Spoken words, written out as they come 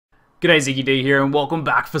G'day, ZiggyD here, and welcome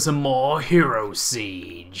back for some more Hero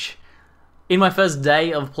Siege. In my first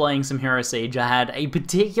day of playing some Hero Siege, I had a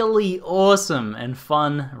particularly awesome and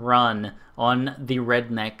fun run on the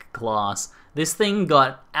Redneck class. This thing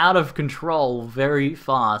got out of control very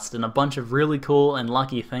fast, and a bunch of really cool and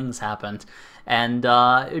lucky things happened. And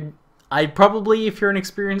I probably, if you're an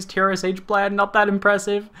experienced Hero Siege player, not that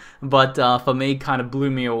impressive, but for me, kind of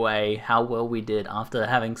blew me away how well we did after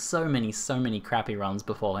having so many crappy runs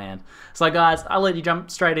beforehand. So guys, I'll let you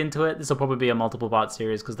jump straight into it. This will probably be a multiple part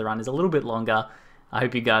series because the run is a little bit longer. I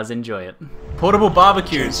hope you guys enjoy it. Portable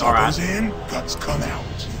barbecues, alright. In, guts come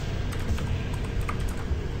out.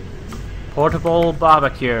 Portable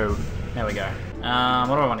barbecue. There we go.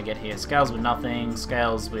 What do I want to get here? Scales with nothing,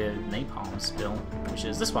 scales with napalm spill, which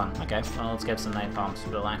is this one. Okay, well, let's get some napalm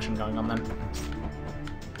spill action going on then.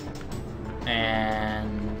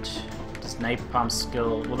 And just napalm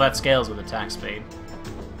skill. Well, that scales with attack speed.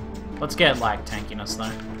 Let's get like tankiness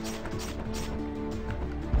though.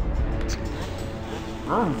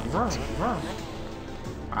 Alright,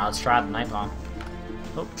 let's try the napalm.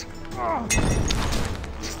 Oh.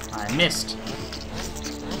 I missed.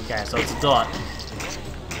 Okay, so it's a dot.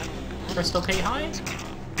 Crystal key high?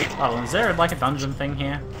 Oh, is there like a dungeon thing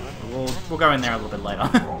here? We'll go in there a little bit later.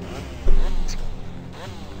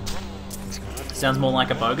 Sounds more like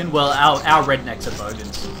a bogan. Well, our rednecks are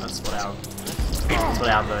bogans. That's what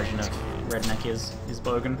our version of redneck is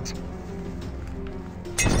bogan.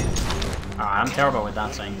 Alright, I'm terrible with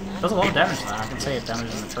that thing. It does a lot of damage though. I can see it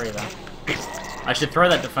damaging the tree though. I should throw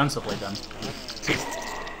that defensively then.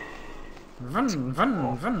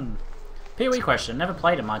 Run. PoE question, never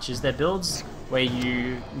played it much. Is there builds where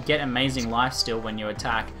you get amazing life steal when you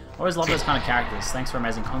attack? Always love those kind of characters. Thanks for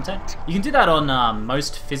amazing content. You can do that on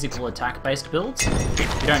most physical attack based builds.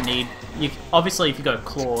 You don't need... obviously if you go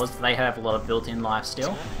claws, they have a lot of built-in life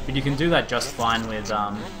steal. But you can do that just fine with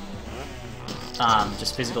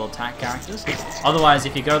just physical attack characters. Otherwise,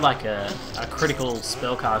 if you go like a critical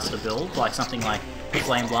spellcaster build, like something like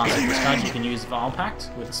Flame Blast or Discharge, you can use Vile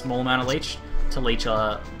Pact with a small amount of leech to leech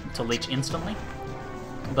instantly.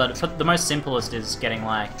 But for the most simplest is getting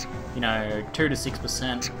like, you know, 2 to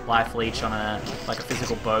 6% life leech on a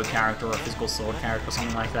physical bow character or a physical sword character or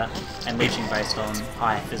something like that, and leeching based on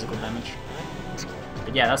high physical damage.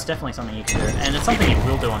 But yeah, that's definitely something you can do, and it's something you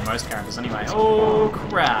will do on most characters anyway. Oh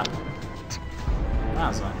crap!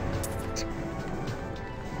 Wowza.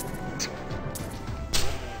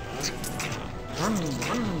 Run.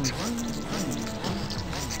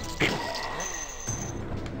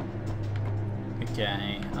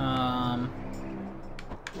 Okay,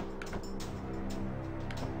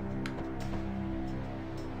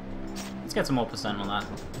 let's get some more percent on that.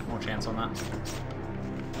 More chance on that.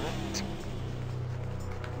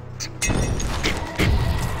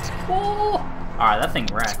 Oh! Alright, that thing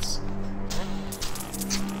wrecks.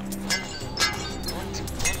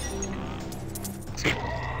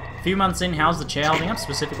 A few months in, how's the chair holding up,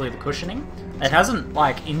 specifically the cushioning? It hasn't,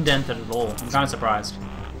 like, indented at all. I'm kind of surprised.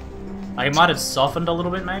 Like, it might have softened a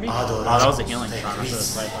little bit, maybe? Oh, that was a healing shot. I should have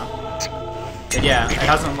saved that. But yeah, it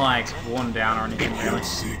hasn't, like, worn down or anything, really.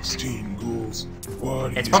 16 ghouls.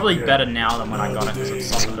 It's probably better now than when I got it, because it's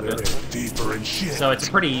softened a bit. So it's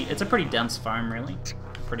a pretty dense foam, really.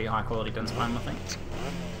 Pretty high-quality dense foam, I think.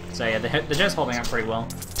 So yeah, the jet's holding up pretty well.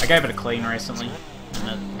 I gave it a clean recently,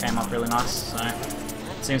 and it came up really nice, so...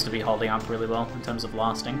 It seems to be holding up really well in terms of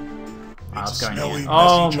lasting. Alright, let's go in here.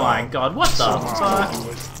 Oh my god, what the fuck?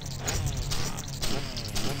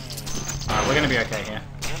 Alright, we're gonna be okay here.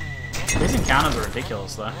 These encounters are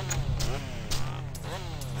ridiculous though.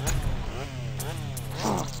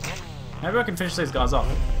 Maybe I can finish these guys off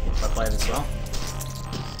if I play this well.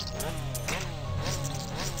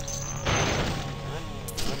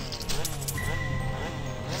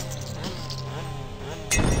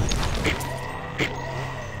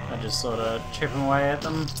 Just sort of chipping away at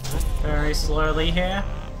them very slowly here.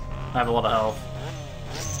 I have a lot of health.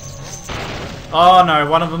 Oh no,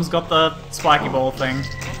 one of them's got the spiky ball thing.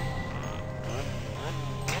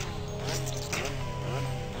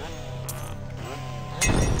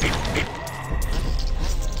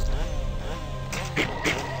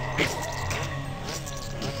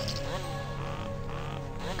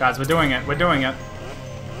 Guys, we're doing it.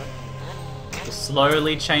 Just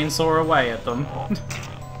slowly chainsaw away at them.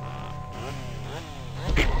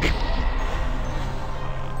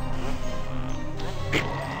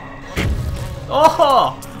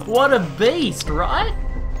 Oh, what a beast, right?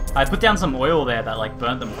 I put down some oil there that like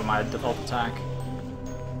burnt them from my default attack.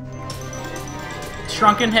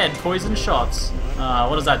 Shrunken head, poison shots.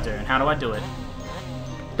 What does that do and how do I do it?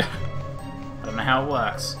 I don't know how it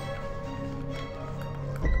works.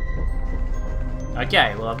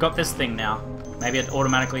 Okay, well I've got this thing now. Maybe it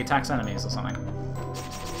automatically attacks enemies or something.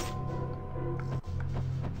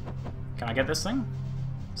 Can I get this thing?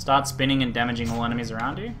 Start spinning and damaging all enemies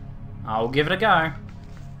around you? I'll give it a go.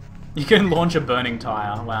 You can launch a burning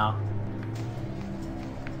tire, wow.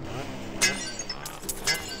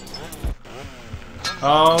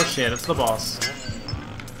 Oh shit, it's the boss.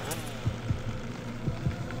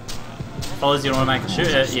 Follows you want to make a shoot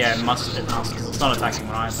it? Yeah, it must, because it's not attacking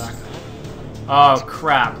when I attack. Oh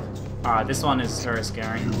crap. Alright, this one is very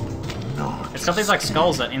scary. It's got these like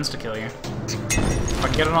skulls that insta-kill you. If I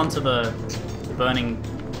can get it onto the burning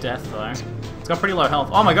death though. It's got pretty low health.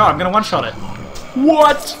 Oh my god, I'm gonna one-shot it.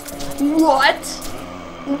 What? What?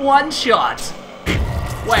 One shot.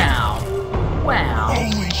 Wow. Wow.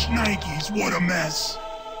 Holy shnikes, what a mess.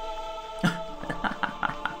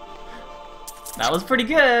 That was pretty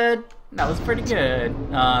good. That was pretty good.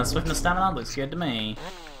 Swiftness stamina looks good to me.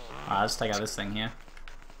 Alright, let's take out this thing here.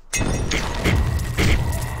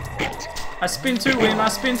 I spin to win, I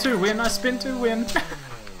spin to win, I spin to win.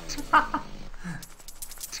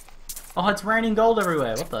 Oh, it's raining gold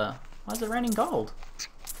everywhere. What the? Why is it raining gold?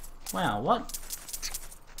 Wow, what?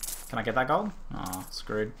 Can I get that gold? Oh,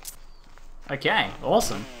 screwed. Okay,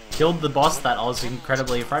 awesome. Killed the boss that I was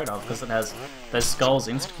incredibly afraid of because it has those skulls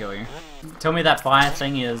insta-kill you. Tell me that fire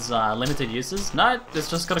thing is limited uses? No, it's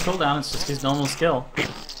just got a cooldown, it's just his normal skill.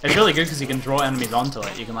 It's really good because you can draw enemies onto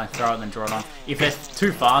it. You can like throw it and then draw it on. If they're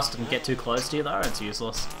too fast and get too close to you though, it's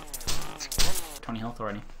useless. 20 health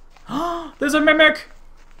already. There's a mimic!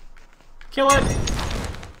 Kill it!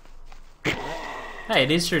 Hey,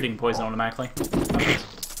 it is shooting poison automatically.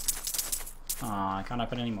 Oh, I can't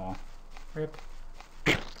open anymore. Rip.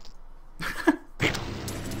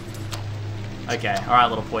 Okay, alright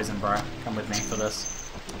little poison bro. Come with me for this.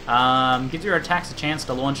 Gives your attacks a chance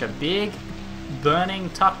to launch a big, burning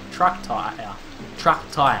truck tire. Truck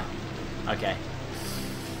tire. Okay.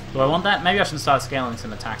 Do I want that? Maybe I should start scaling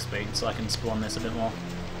some attack speed so I can spawn this a bit more.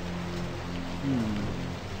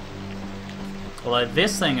 Although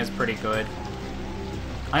this thing is pretty good.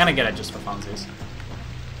 I'm gonna get it just for funsies.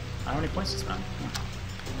 I don't have any points to spend.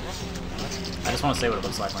 I just want to see what it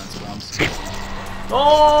looks like when it spawns.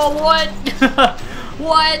 Oh, what?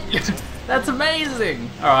 What? That's amazing!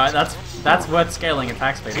 Alright, that's worth scaling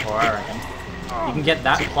attack speed for, I reckon. You can get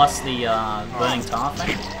that plus the burning tar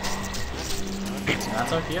thing. And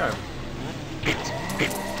that's OPO.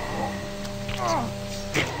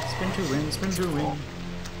 Spin to win, spin to win.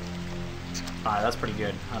 Alright, that's pretty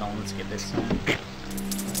good. Hold on, let's get this.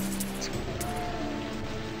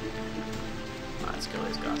 Alright, let's kill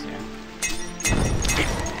these guys here.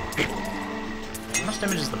 How much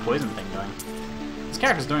damage is the poison thing doing? This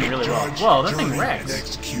character's doing really well. Whoa, that thing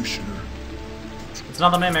wrecks. It's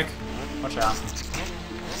another mimic. Watch out.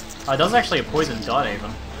 Oh, it does actually a poison dot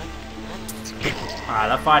even. Alright,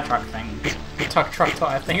 that fire truck thing. Truck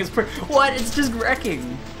tire thing is pretty. What? It's just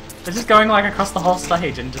wrecking! It's just going like across the whole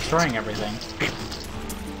stage and destroying everything.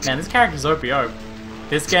 Man, this character's OPO.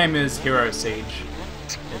 This game is Hero Siege.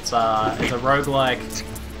 It's a roguelike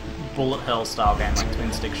bullet hell style game, like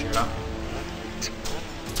twin stick shooter.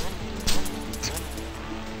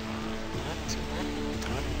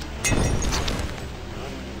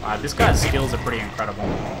 Alright, this guy's skills are pretty incredible.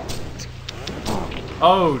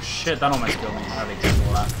 Oh shit, that almost killed me. I don't think it's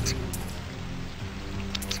all that.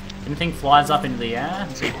 Anything flies up into the air,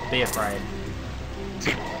 be afraid.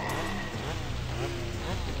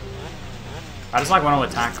 I just like want to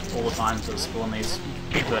attack all the time to spawn these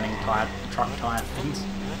burning truck tire things.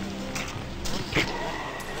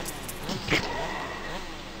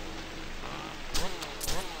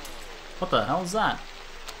 What the hell is that?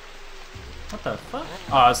 What the fuck?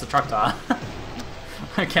 Oh, it's the truck tire.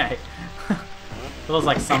 Okay. It was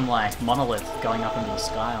like some like monolith going up into the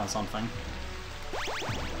sky or something.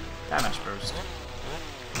 Damage boost.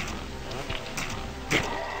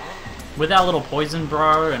 With our little poison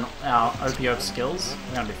bro and our OPO skills,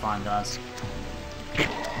 we're gonna be fine, guys.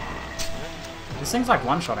 This thing's like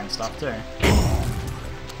one-shotting stuff too.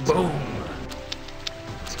 Boom!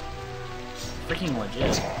 Freaking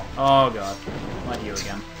legit. Oh god. Why you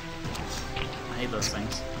again? I hate those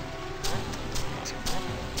things.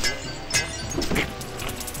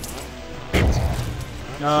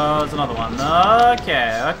 Oh, there's another one.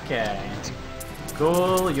 Okay, okay.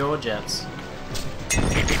 Cool your jets.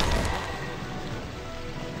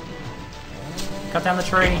 Cut down the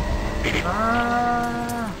tree.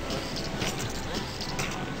 Ah.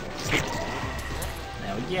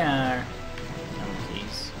 There we go.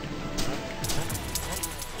 Keys.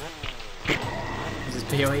 Is this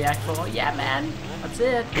PoE Act 4? Yeah, man. That's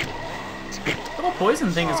it. The little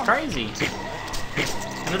poison thing is crazy.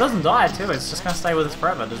 And it doesn't die too, it's just gonna stay with us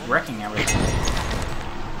forever, just wrecking everything.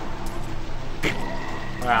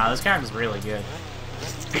 Wow, this character's really good.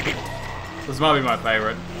 This might be my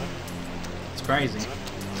favorite. It's crazy.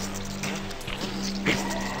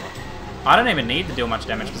 I don't even need to deal much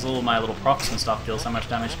damage because all of my little procs and stuff deal so much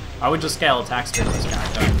damage. I would just scale attack speed on this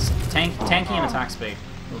character. It's tanky and attack speed.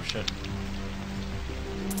 Oh shit.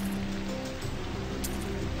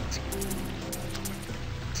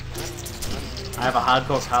 I have a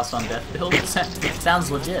hardcore cast on death build. Sounds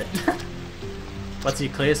legit. What's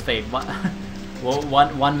your clear speed?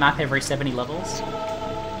 One map every 70 levels?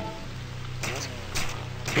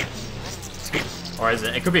 Or is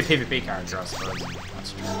it? It could be a PvP character, I suppose.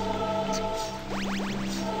 That's true.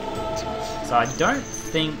 So I don't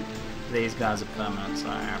think these guys are permanent, so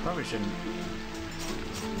I probably shouldn't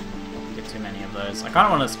get too many of those. I kind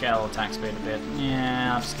of want to scale attack speed a bit.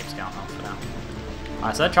 Yeah, I'll just keep scaling off for now.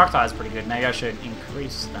 Alright, so that truck tire is pretty good. Maybe I should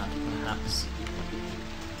increase that, perhaps.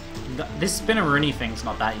 This spinneroonie thing's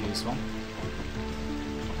not that useful.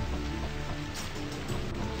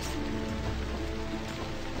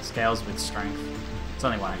 Scales with strength. It's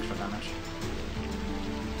only 1 extra damage.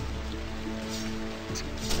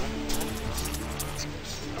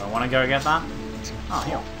 Do I want to go get that? Oh,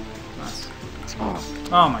 heal. Nice.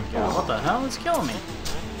 Oh my god, what the hell is killing me?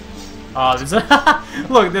 Oh, there's a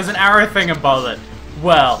look, there's an arrow thing above it.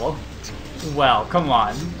 Well, come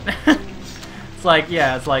on. It's like,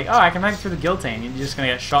 yeah, it's like, oh, I can make it through the guillotine. You're just gonna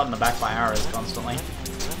get shot in the back by arrows constantly.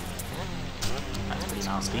 That's pretty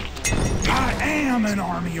nasty. I am an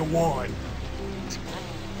army of one.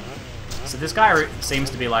 So this guy seems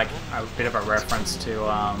to be like a bit of a reference to,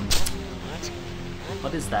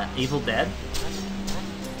 what is that? Evil Dead?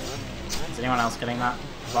 Is anyone else getting that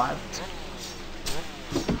vibe?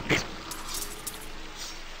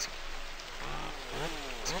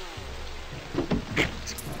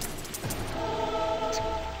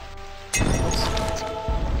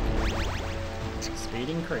 Speed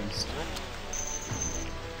increased.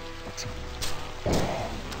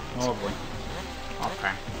 Oh boy.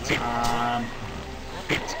 Okay.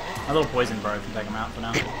 My little poison bro can take him out for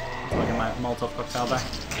now. I'll get my Molotov cocktail back.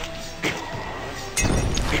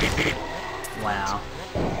 Wow.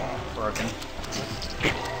 Broken.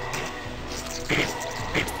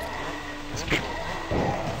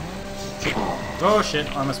 Oh shit,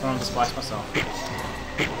 I almost went on to splice myself.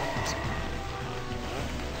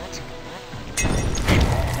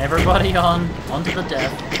 Everybody onto the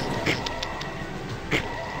death.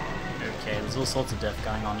 Okay, there's all sorts of death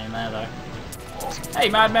going on in there though. Hey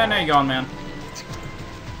madman, how you going, man?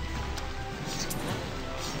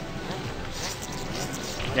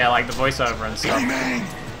 Yeah, like the voiceover and stuff.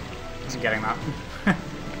 I'm getting that.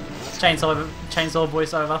 Chainsaw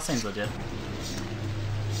voiceover seems legit.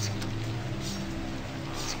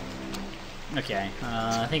 Okay,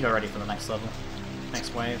 I think we're ready for the next level.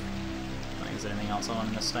 Next wave. I don't think there's anything else on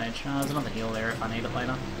in this stage. There's another heal there if I need it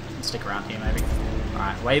later. I'll stick around here maybe.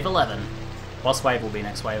 Alright, wave 11. Boss wave will be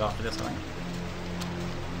next wave after this, I think.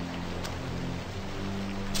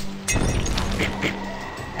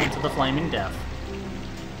 Into the flaming death.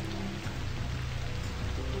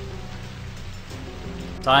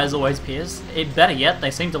 Tires always pierce. Better yet,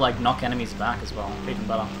 they seem to like knock enemies back as well. Even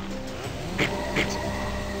better.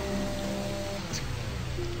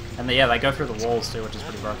 And yeah, they go through the walls too, which is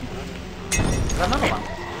pretty broken. Is that another one?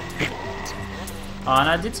 Oh, and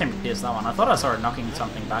I did seem to pierce that one. I thought I saw it knocking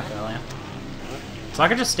something back earlier. So I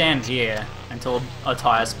could just stand here until a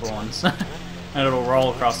tire spawns, and it'll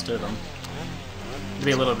roll across to them. It'd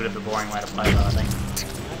be a little bit of a boring way to play though, I think.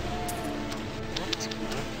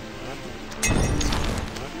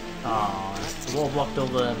 Oh, the wall blocked all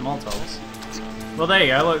the Molotovs. Well, there you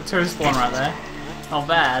go. Look, 2 spawn right there. Not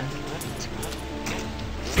bad.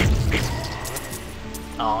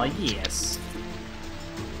 Oh, yes.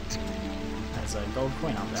 There's a gold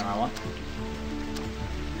coin up there I want.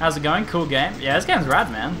 How's it going? Cool game? Yeah, this game's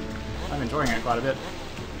rad, man. I'm enjoying it quite a bit.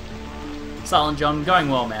 Silent John, going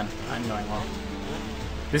well, man. I'm going well.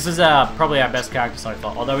 This is probably our best character so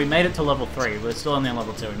far. Although we made it to level 3. We're still only on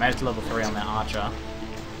level 2. We made it to level 3 on that archer.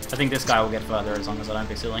 I think this guy will get further as long as I don't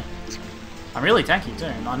be silly. I'm really tanky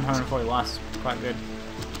too. 940 life, quite good.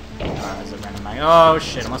 Alright, there's a random maggot. Oh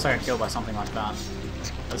shit, unless I get killed by something like that.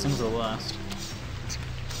 Those things are the worst.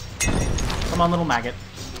 Come on, little maggot.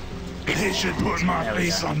 They should put my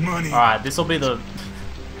face on money. Alright, this will be the...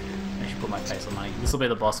 They should put my face on money. This will be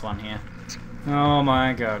the boss one here. Oh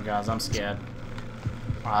my god, guys, I'm scared.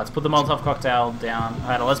 Alright, let's put the Molotov cocktail down.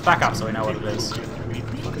 Alright, let's back up so we know what it is.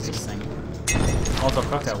 What is this thing? Molotov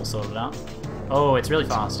cocktail will sort it out. Oh, it's really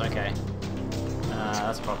fast, okay.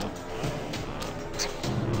 That's a problem.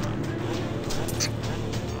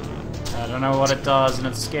 I don't know what it does, and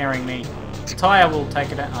it's scaring me. The tire will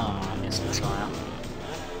take it out. Oh, I missed the tire.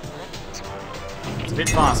 It's a bit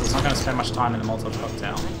fast, so it's not going to spend much time in the Molotov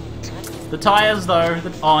cocktail. The tires, though.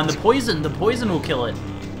 Oh, and the poison. The poison will kill it.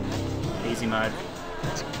 Easy mode.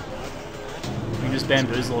 We can just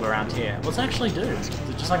bamboozle it around here. What's it actually do? Is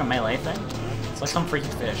it just like a melee thing? It's like some freaky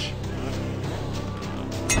fish.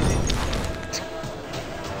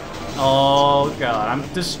 Oh god,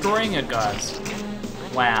 I'm destroying it, guys.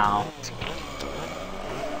 Wow.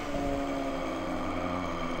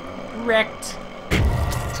 Wrecked.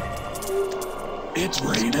 It's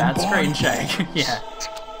raining. Bad screen shake. Yeah.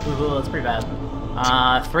 Ooh, that's pretty bad.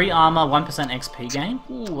 3 armor, 1% XP gain.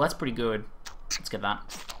 Ooh, that's pretty good. Let's get that.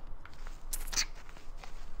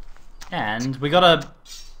 And we got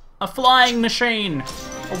a flying machine!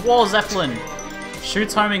 A war zeppelin!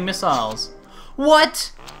 Shoots homing missiles.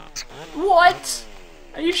 What? What?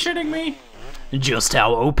 Are you shitting me? Just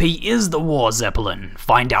how OP is the war zeppelin?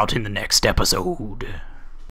 Find out in the next episode.